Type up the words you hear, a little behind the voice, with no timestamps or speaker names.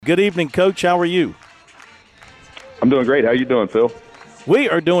Good evening, Coach. How are you? I'm doing great. How you doing, Phil? We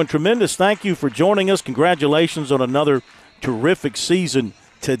are doing tremendous. Thank you for joining us. Congratulations on another terrific season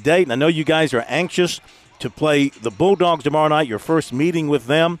to date. And I know you guys are anxious to play the Bulldogs tomorrow night, your first meeting with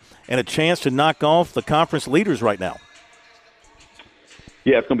them, and a chance to knock off the conference leaders right now.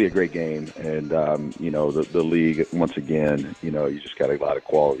 Yeah, it's going to be a great game. And, the league, once again, you just got a lot of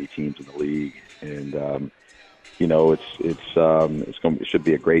quality teams in the league. And, it should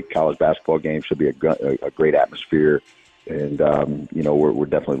be a great college basketball game. Should be a great atmosphere, and we're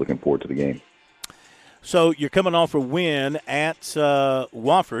definitely looking forward to the game. So you're coming off a win at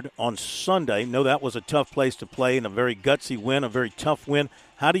Wofford on Sunday. No, that was a tough place to play and a very gutsy win, a very tough win.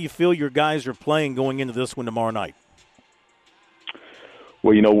 How do you feel your guys are playing going into this one tomorrow night?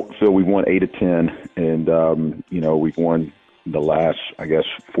 Well, Phil, we won 8 of 10, and we've won the last,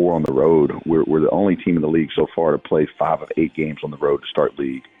 4 on the road. We're the only team in the league so far to play 5 of 8 games on the road to start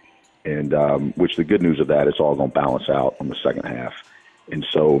league. And which the good news of that, it's all going to balance out on the second half. And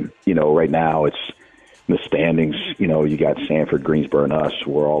so, right now it's in the standings, you got Sanford, Greensboro, and us.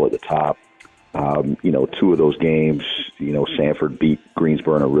 We're all at the top. 2 of those games, Sanford beat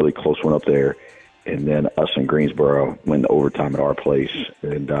Greensboro in a really close one up there. And then us and Greensboro win the overtime at our place.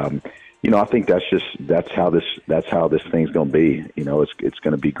 And, I think that's how this thing's going to be. It's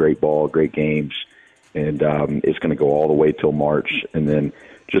going to be great ball, great games, and it's going to go all the way till March. And then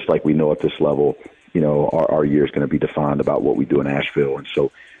just like we know at this level, our year is going to be defined about what we do in Asheville. And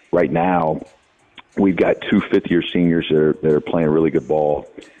so right now we've got 2 fifth-year seniors that are playing really good ball,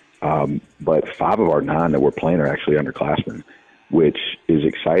 but 5 of our 9 that we're playing are actually underclassmen, which is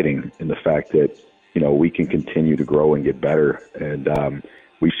exciting in the fact that we can continue to grow and get better. And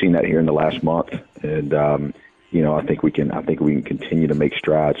we've seen that here in the last month, and I think we can continue to make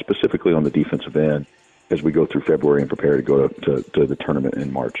strides, specifically on the defensive end, as we go through February and prepare to go to the tournament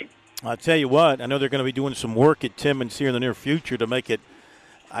in March. I'll tell you what, I know they're going to be doing some work at Timmons here in the near future to make it,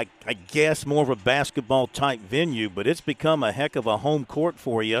 I guess, more of a basketball-type venue, but it's become a heck of a home court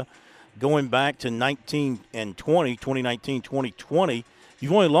for you going back to 2019, 2020.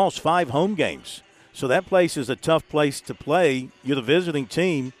 You've only lost 5 home games. So that place is a tough place to play. You're the visiting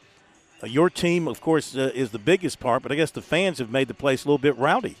team. Your team, of course, is the biggest part, but I guess the fans have made the place a little bit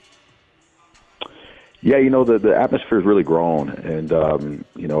rowdy. Yeah, the atmosphere has really grown, and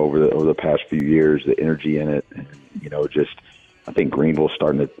over the past few years, the energy in it, and I think Greenville's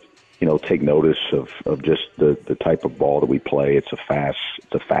starting to take notice of just the type of ball that we play. It's a fast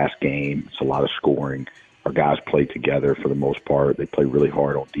game. It's a lot of scoring. Our guys play together for the most part. They play really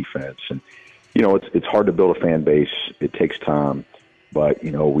hard on defense, and it's hard to build a fan base. It takes time, but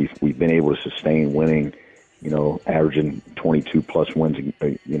we've been able to sustain winning. Averaging 22 plus wins,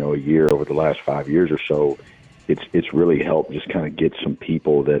 a year over the last 5 years or so. It's really helped just kind of get some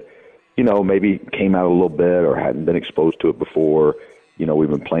people that, maybe came out a little bit or hadn't been exposed to it before. We've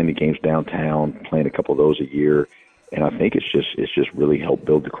been playing the games downtown, playing a couple of those a year, and I think it's just really helped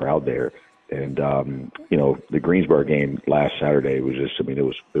build the crowd there. And the Greensboro game last Saturday was just,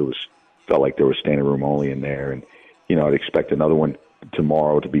 it felt like there was standing room only in there, and I'd expect another one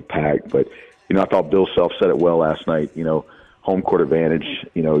tomorrow to be packed, but. I thought Bill Self said it well last night. Home court advantage.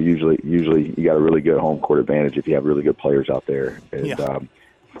 Usually you got a really good home court advantage if you have really good players out there. And yeah.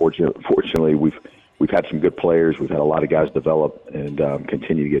 Fortunately, we've had some good players. We've had a lot of guys develop and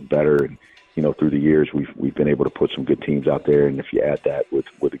continue to get better. And through the years, we've been able to put some good teams out there. And if you add that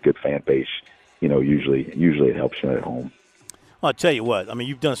with a good fan base, usually it helps you at home. Well, I'll tell you what. I mean,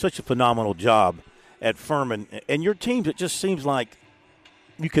 you've done such a phenomenal job at Furman, and your team. It just seems like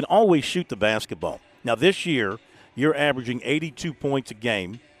you can always shoot the basketball. Now, this year, you're averaging 82 points a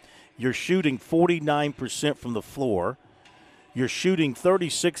game. You're shooting 49% from the floor. You're shooting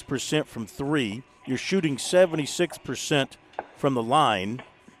 36% from 3. You're shooting 76% from the line.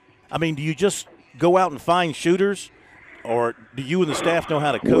 I mean, do you just go out and find shooters, or do you and the staff know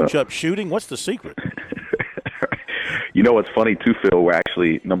how to coach up shooting? What's the secret? What's funny, too, Phil, we're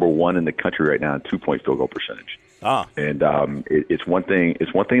actually number 1 in the country right now in 2-point field goal percentage. And it's one thing.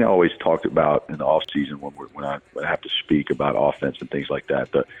 It's one thing I always talked about in the off season when I have to speak about offense and things like that.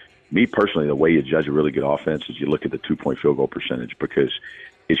 Me personally, the way you judge a really good offense is you look at the 2-point field goal percentage, because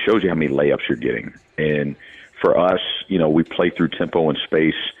it shows you how many layups you're getting. And for us, we play through tempo and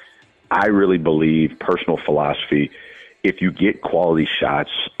space. I really believe, personal philosophy, if you get quality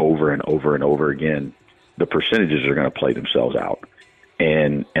shots over and over and over again, the percentages are going to play themselves out.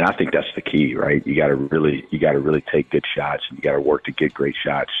 And I think that's the key, right? You got to really take good shots, and you got to work to get great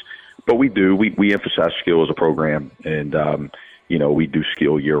shots. But we emphasize skill as a program, and we do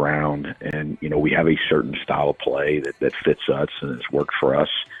skill year round, and we have a certain style of play that fits us and has worked for us.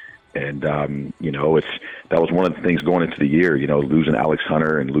 And that was one of the things going into the year. Losing Alex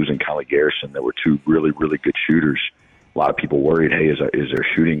Hunter and losing Kylie Garrison, that were two really, really good shooters. A lot of people worried, hey, is their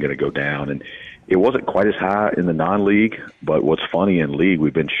shooting going to go down? And it wasn't quite as high in the non-league. But what's funny, in league,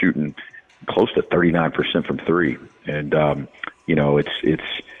 we've been shooting close to 39% from three. And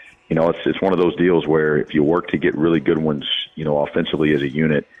it's one of those deals where if you work to get really good ones, offensively as a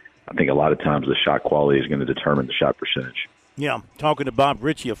unit, I think a lot of times the shot quality is going to determine the shot percentage. Yeah, talking to Bob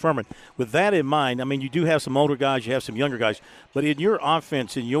Ritchie of Furman. With that in mind, I mean, you do have some older guys, you have some younger guys, but in your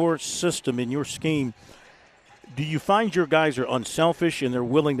offense, in your system, in your scheme, do you find your guys are unselfish and they're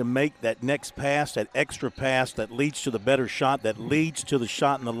willing to make that next pass, that extra pass that leads to the better shot, that leads to the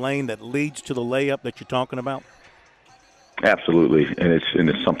shot in the lane, that leads to the layup that you're talking about? Absolutely, and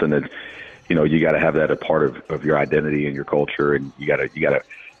it's something that you got to have that a part of your identity and your culture, and you got to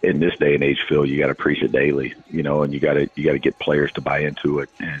in this day and age, Phil, you got to preach it daily, and you got to get players to buy into it,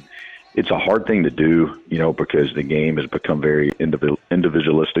 and it's a hard thing to do, because the game has become very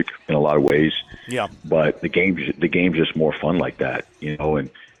individualistic in a lot of ways. Yeah. But the game's just more fun like that, and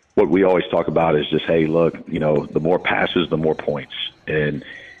what we always talk about is just, hey, look, the more passes, the more points, and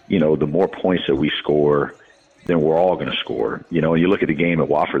the more points that we score, then we're all going to score. And you look at the game at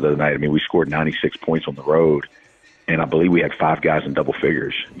Wofford the other night. I mean, we scored 96 points on the road, and I believe we had 5 guys in double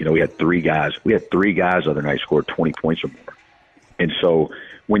figures. We had 3 guys. We had 3 guys the other night scored 20 points or more. And so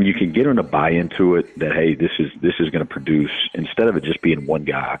when you can get them to buy into it, that hey, this is going to produce, instead of it just being one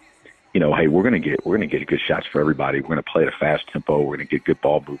guy, hey, we're going to get good shots for everybody. We're going to play at a fast tempo. We're going to get good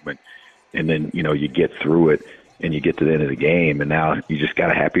ball movement, and then you get through it. And you get to the end of the game, and now you just got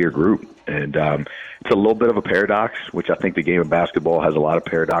a happier group. And it's a little bit of a paradox, which I think the game of basketball has a lot of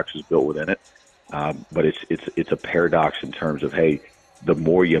paradoxes built within it. But it's a paradox in terms of, hey, the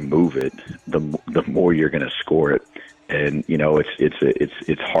more you move it, the more you're going to score it. And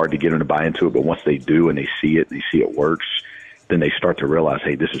it's hard to get them to buy into it, but once they do and they see it works, then they start to realize,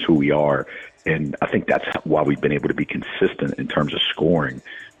 hey, this is who we are. And I think that's why we've been able to be consistent in terms of scoring.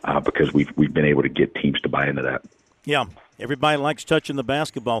 Because we've been able to get teams to buy into that. Yeah, everybody likes touching the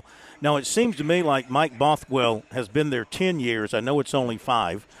basketball. Now, it seems to me like Mike Bothwell has been there 10 years. I know it's only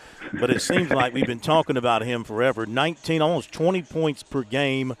 5, but it seems like we've been talking about him forever. 19, almost 20 points per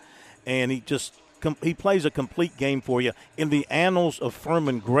game, and he plays a complete game for you. In the annals of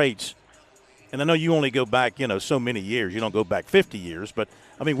Furman greats, and I know you only go back, so many years. You don't go back 50 years, but,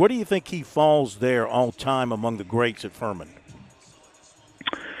 I mean, where do you think he falls there all time among the greats at Furman?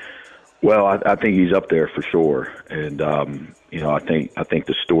 Well, I think he's up there for sure, and I think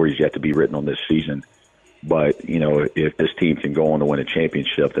the story's yet to be written on this season. But if this team can go on to win a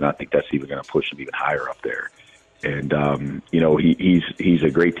championship, then I think that's even going to push him even higher up there. And he's a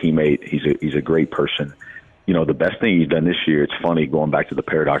great teammate. He's a great person. The best thing he's done this year. It's funny going back to the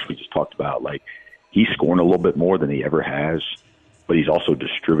paradox we just talked about. Like, he's scoring a little bit more than he ever has, but he's also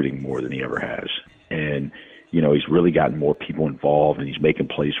distributing more than he ever has, and he's really gotten more people involved, and he's making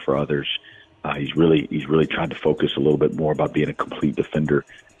plays for others. He's really trying to focus a little bit more about being a complete defender.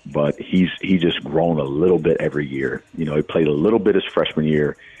 But he's just grown a little bit every year. He played a little bit his freshman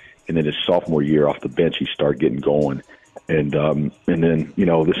year, and then his sophomore year off the bench, he started getting going. And then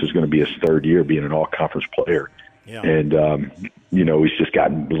this is going to be his 3rd year being an all-conference player. Yeah. And he's just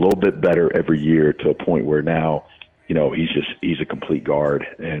gotten a little bit better every year to a point where now he's a complete guard.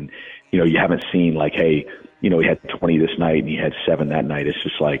 And you haven't seen like, hey, he had 20 this night and he had 7 that night. It's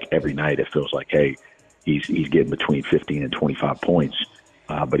just like every night it feels like, hey, he's getting between 15 and 25 points,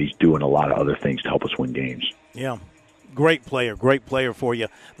 but he's doing a lot of other things to help us win games. Yeah, great player for you.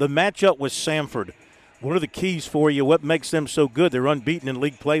 The matchup with Samford, what are the keys for you? What makes them so good? They're unbeaten in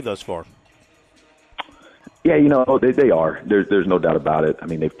league play thus far. Yeah, they are. There's no doubt about it. I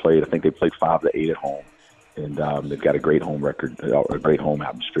mean, I think they played 5 to 8 at home, and they've got a great home record, a great home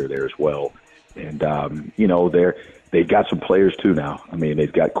atmosphere there as well. And, they've got some players too now. I mean,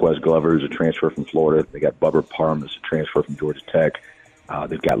 they've got Quez Glover, who's a transfer from Florida. They got Bubba Parham, who's a transfer from Georgia Tech.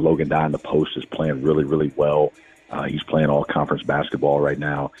 They've got Logan Dye in the post, is playing really, really well. He's playing all conference basketball right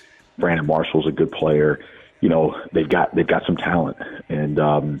now. Brandon Marshall's a good player. They've got some talent.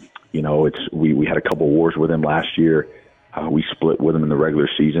 And, we had a couple wars with them last year. We split with them in the regular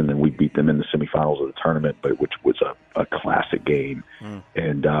season, and we beat them in the semifinals of the tournament, but which was a classic game.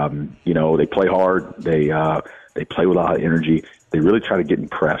 And they play hard. They play with a lot of energy. They really try to get in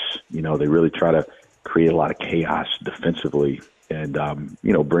press. They really try to create a lot of chaos defensively, and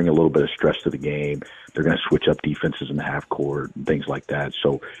bring a little bit of stress to the game. They're going to switch up defenses in the half court and things like that.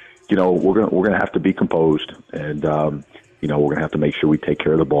 So, we're going to have to be composed, and we're going to have to make sure we take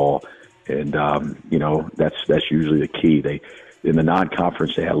care of the ball. And that's usually the key. in the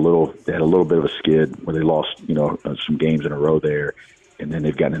non-conference, they had a little bit of a skid where they lost, some games in a row there, and then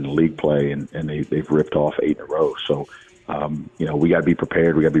they've gotten into league play and they've ripped off 8 in a row. So, we got to be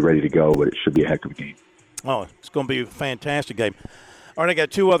prepared. We got to be ready to go, but it should be a heck of a game. Oh, it's going to be a fantastic game. All right, I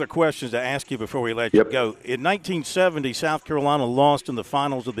got 2 other questions to ask you before we let you go. In 1970, South Carolina lost in the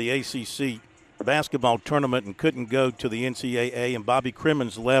finals of the ACC basketball tournament and couldn't go to the NCAA, and Bobby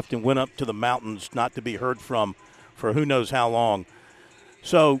Crimmins left and went up to the mountains not to be heard from for who knows how long.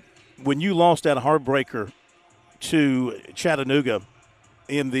 So when you lost that heartbreaker to Chattanooga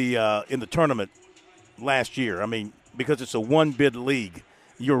in the tournament last year, I mean, because it's a one-bid league,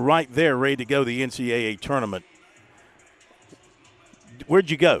 you're right there ready to go to the NCAA tournament.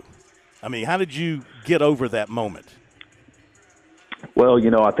 Where'd you go? I mean, how did you get over that moment? Well,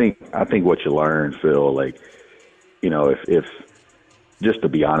 I think what you learn, Phil, if just to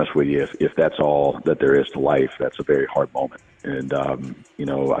be honest with you, if that's all that there is to life, that's a very hard moment. And,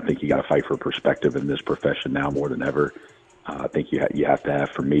 I think you got to fight for perspective in this profession now more than ever. I think you have to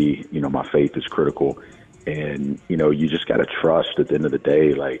have, for me, my faith is critical. And, you just got to trust at the end of the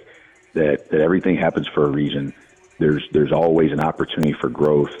day, that everything happens for a reason. There's always an opportunity for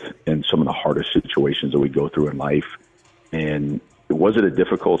growth in some of the hardest situations that we go through in life. And was it a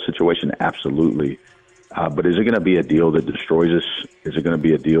difficult situation? Absolutely. But is it going to be a deal that destroys us? Is it going to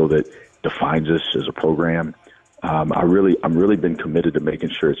be a deal that defines us as a program? I'm really been committed to making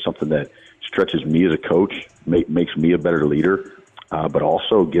sure it's something that stretches me as a coach, makes me a better leader, but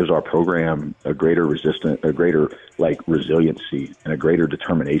also gives our program a greater resiliency and a greater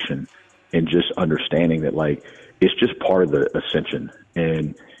determination, and just understanding that it's just part of the ascension.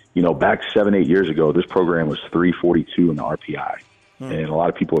 And back 7-8 years ago, this program was 342 in the RPI, and a lot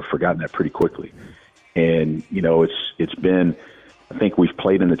of people have forgotten that pretty quickly. And it's been, I think we've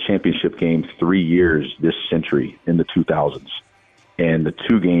played in the championship game 3 years this century in the 2000s. And the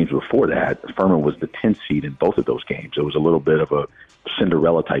 2 games before that, Furman was the 10th seed in both of those games. It was a little bit of a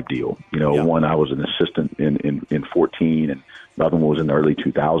Cinderella type deal. One, I was an assistant in 14, and the other one was in the early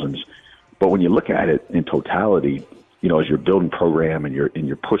 2000s. But when you look at it in totality, as you're building program and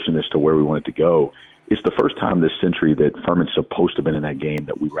you're pushing this to where we want it to go, it's the first time this century that Furman's supposed to have been in that game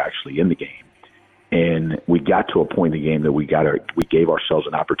that we were actually in the game. And we got to a point in the game that we gave ourselves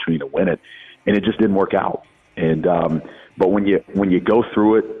an opportunity to win it, and it just didn't work out. And but when you go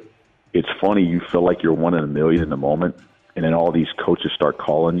through it, it's funny. You feel like you're one in a million in the moment, and then all these coaches start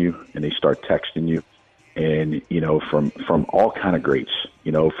calling you and they start texting you, and from all kind of greats,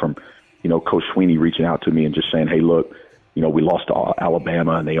 from Coach Sweeney reaching out to me and just saying, hey, look, we lost to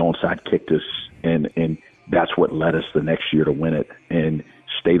Alabama and they onside kicked us, and that's what led us the next year to win it. And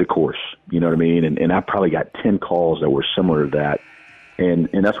stay the course, you know what I mean? And I probably got 10 calls that were similar to that. And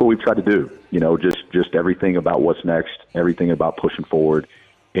that's what we've tried to do, just everything about what's next, everything about pushing forward,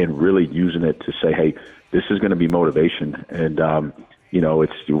 and really using it to say, hey, this is going to be motivation. And,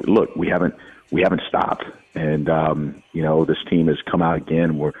 look, we haven't stopped. And, this team has come out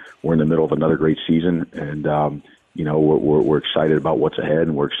again. We're in the middle of another great season. And, we're excited about what's ahead,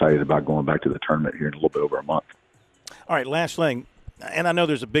 and we're excited about going back to the tournament here in a little bit over a month. All right, last thing. And I know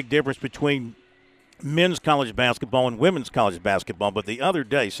there's a big difference between men's college basketball and women's college basketball, but the other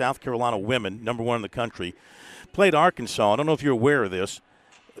day, South Carolina women, number 1 in the country, played Arkansas. I don't know if you're aware of this.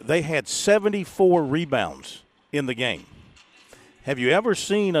 They had 74 rebounds in the game. Have you ever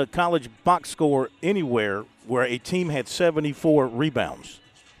seen a college box score anywhere where a team had 74 rebounds?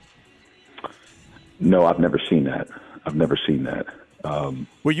 No, I've never seen that.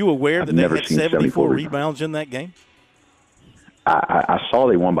 Were you aware that they had 74 rebounds in that game? I saw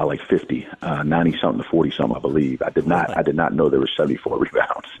they won by 50, 90-something to 40-something, I believe. I did not know there were 74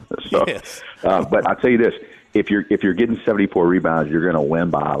 rebounds. So, yes. But I'll tell you this: if you're getting 74 rebounds, you're going to win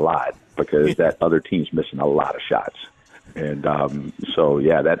by a lot, because that other team's missing a lot of shots. And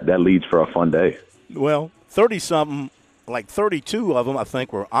that leads for a fun day. Well, 30-something, 32 of them, I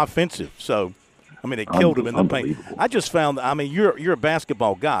think, were offensive. So, they killed them in the paint. I just found, you're a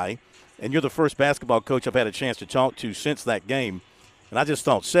basketball guy, and you're the first basketball coach I've had a chance to talk to since that game. And I just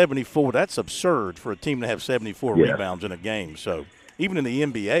thought 74, that's absurd for a team to have 74 rebounds in a game. So even in the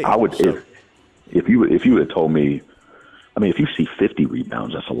NBA. I would, if you would have told me, if you see 50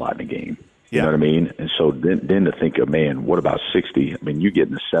 rebounds, that's a lot in a game. You know what I mean? And so then to think of, man, what about 60? You get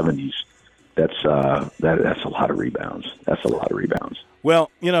in the 70s, that's a lot of rebounds. That's a lot of rebounds.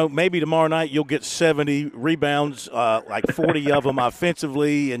 Well, maybe tomorrow night you'll get 70 rebounds, 40 of them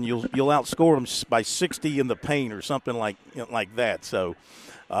offensively, and you'll outscore them by 60 in the paint or something like that. So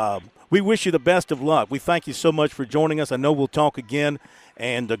we wish you the best of luck. We thank you so much for joining us. I know we'll talk again,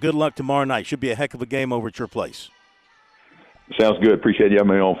 and good luck tomorrow night. Should be a heck of a game over at your place. Sounds good. Appreciate you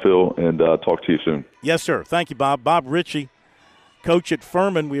having me on, Phil, and talk to you soon. Yes, sir. Thank you, Bob. Bob Ritchie, coach at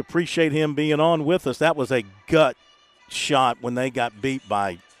Furman. We appreciate him being on with us. That was a gut shot when they got beat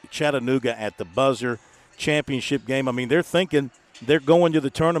by Chattanooga at the buzzer championship game. I mean, they're thinking they're going to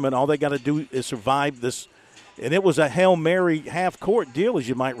the tournament. All they got to do is survive this. And it was a Hail Mary half-court deal, as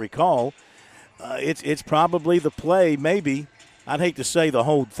you might recall. It's probably the play, maybe. I'd hate to say the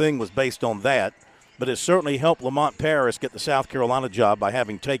whole thing was based on that, but it certainly helped Lamont Paris get the South Carolina job by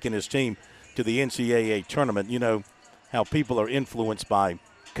having taken his team to the NCAA tournament. You know how people are influenced by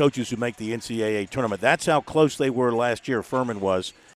coaches who make the NCAA tournament. That's how close they were last year, Furman was,